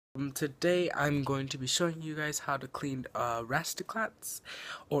Today I'm going to be showing you guys how to clean rastaclats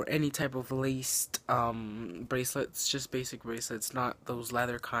or any type of laced bracelets, just basic bracelets, not those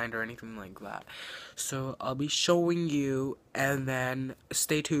leather kind or anything like that. So I'll be showing you, and then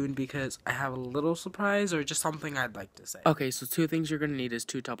stay tuned because I have a little surprise or just something I'd like to say. Okay, so two things you're going to need is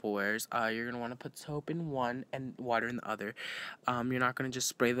two Tupperwares. You're going to want to put soap in one and water in the other. You're not going to just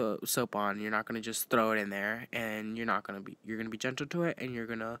spray the soap on, you're not going to just throw it in there, and you're going to be gentle to it, and you're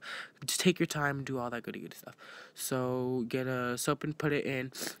going to just take your time and do all that goody stuff. So get a soap and put it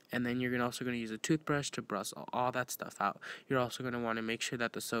in, and then you're also going to use a toothbrush to brush all that stuff out. You're also going to want to make sure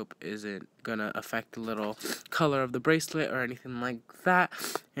that the soap isn't going to affect the little color of the bracelet or anything like that,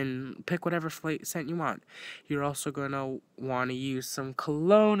 and pick whatever scent you want. You're also going to want to use some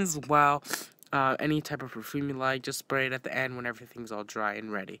cologne as well. Any type of perfume you like, just spray it at the end when everything's all dry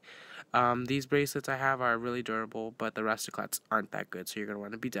and ready. These bracelets I have are really durable, but the rastaclats aren't that good, so you're going to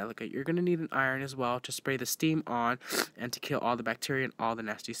want to be delicate. You're going to need an iron as well to spray the steam on and to kill all the bacteria and all the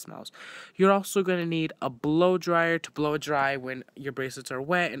nasty smells. You're also going to need a blow dryer to blow it dry when your bracelets are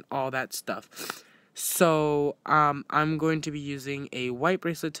wet and all that stuff. So, I'm going to be using a white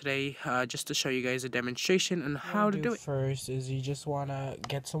bracelet today, just to show you guys a demonstration on how to do it. First is you just want to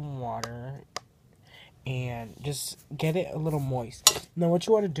get some water and just get it a little moist. Now what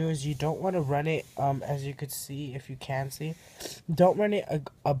you want to do is you don't want to run it, as you could see, if you can see, don't run it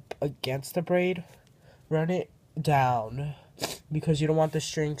up against the braid, run it down, because you don't want the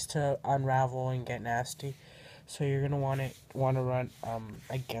strings to unravel and get nasty. So you're gonna want to run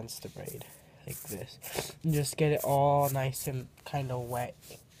against the braid like this. And just get it all nice and kind of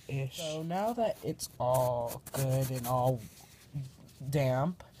wet-ish. So now that it's all good and all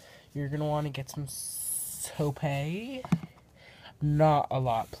damp, you're gonna want to get some soap. Not a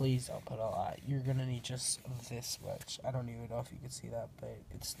lot, please don't put a lot. You're gonna need just this much. I don't even know if you can see that, but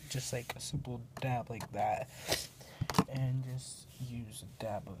it's just like a simple dab like that, and just use a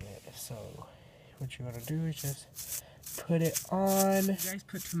dab of it. So what you want to do is just put it on. If you guys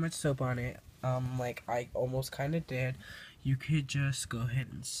put too much soap on it, like I almost kind of did, you could just go ahead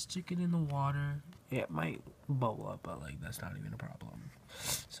and stick it in the water. It might bubble up, but like that's not even a problem.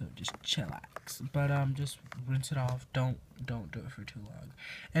 So just chillax. But just rinse it off. Don't do it for too long.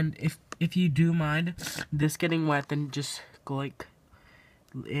 And if you do mind this getting wet, then just go like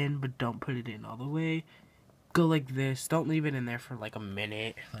in, but don't put it in all the way. Go like this. Don't leave it in there for like a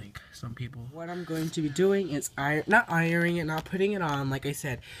minute, like some people. What I'm going to be doing is not ironing it, not putting it on. Like I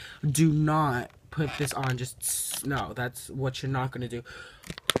said, do not put this on. Just no. That's what you're not gonna do.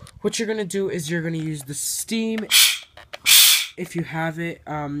 What you're gonna do is you're gonna use the steam. If you have it,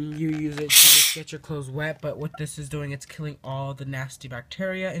 you use it to just get your clothes wet, but what this is doing, it's killing all the nasty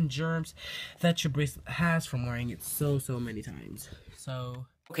bacteria and germs that your bracelet has from wearing it so many times. So,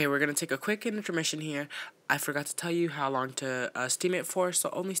 okay, we're going to take a quick intermission here. I forgot to tell you how long to steam it for, so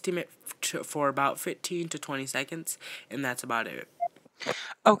only steam it for about 15 to 20 seconds, and that's about it.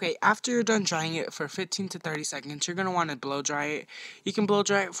 Okay, after you're done drying it for 15 to 30 seconds, you're going to want to blow dry it. You can blow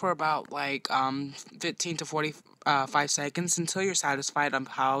dry it for about like 15 to 45 seconds until you're satisfied of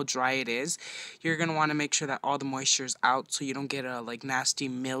how dry it is. You're going to want to make sure that all the moisture is out so you don't get a like nasty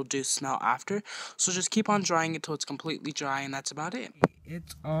mildew smell after. So just keep on drying it till it's completely dry, and that's about it.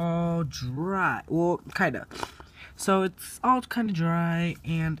 It's all dry. Well, kind of. So it's all kind of dry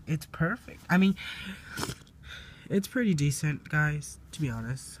and it's perfect. I mean, it's pretty decent, guys, to be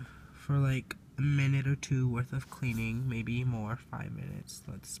honest, for like a minute or two worth of cleaning, maybe more, 5 minutes,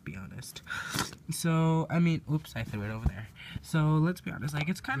 let's be honest. So, I mean, oops, I threw it over there. So, let's be honest, like,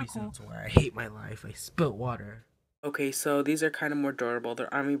 it's kind of cool. Where I hate my life, I spilt water. Okay, so these are kind of more durable.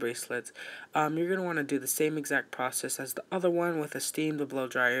 They're army bracelets. You're going to want to do the same exact process as the other one with a steamed blow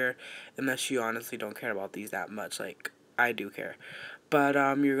dryer, unless you honestly don't care about these that much, like I do care. But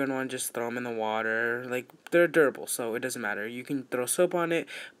you're going to want to just throw them in the water. Like, they're durable, so it doesn't matter. You can throw soap on it,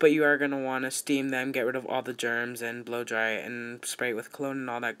 but you are going to want to steam them, get rid of all the germs, and blow dry it, and spray it with cologne and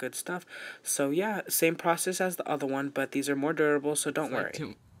all that good stuff. So, yeah, same process as the other one, but these are more durable, so don't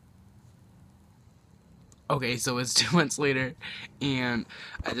worry. Okay, so it's 2 months later, and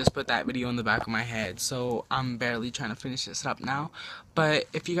I just put that video in the back of my head, so I'm barely trying to finish this up now. But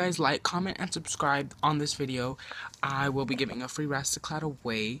if you guys like, comment, and subscribe on this video, I will be giving a free rastaclat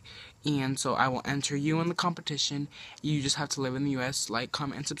away, and so I will enter you in the competition. You just have to live in the US, like,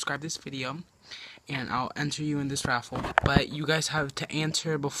 comment, and subscribe this video, and I'll enter you in this raffle. But you guys have to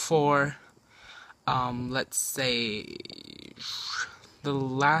answer before, let's say the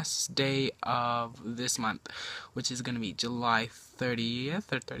last day of this month, which is gonna be July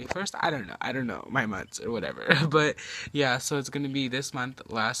 30th or 31st. I don't know my months or whatever. But yeah, so it's gonna be this month.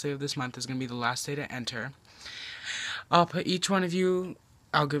 Last day of this month is gonna be the last day to enter. I'll give each one of you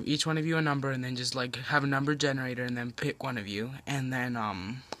a number, and then just like have a number generator, and then pick one of you, and then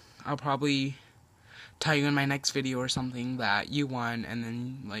I'll probably tell you in my next video or something that you won, and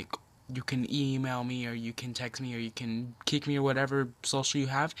then like you can email me, or you can text me, or you can kick me, or whatever social you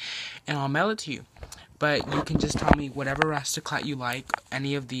have, and I'll mail it to you. But you can just tell me whatever rastaclat you like,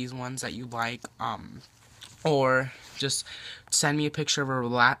 any of these ones that you like, or just send me a picture of a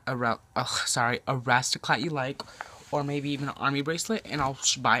rastaclat you like, or maybe even an army bracelet, and I'll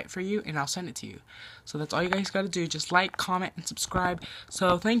buy it for you, and I'll send it to you. So that's all you guys gotta do. Just like, comment, and subscribe.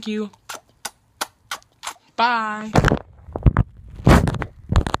 So thank you. Bye.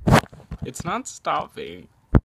 It's not stopping.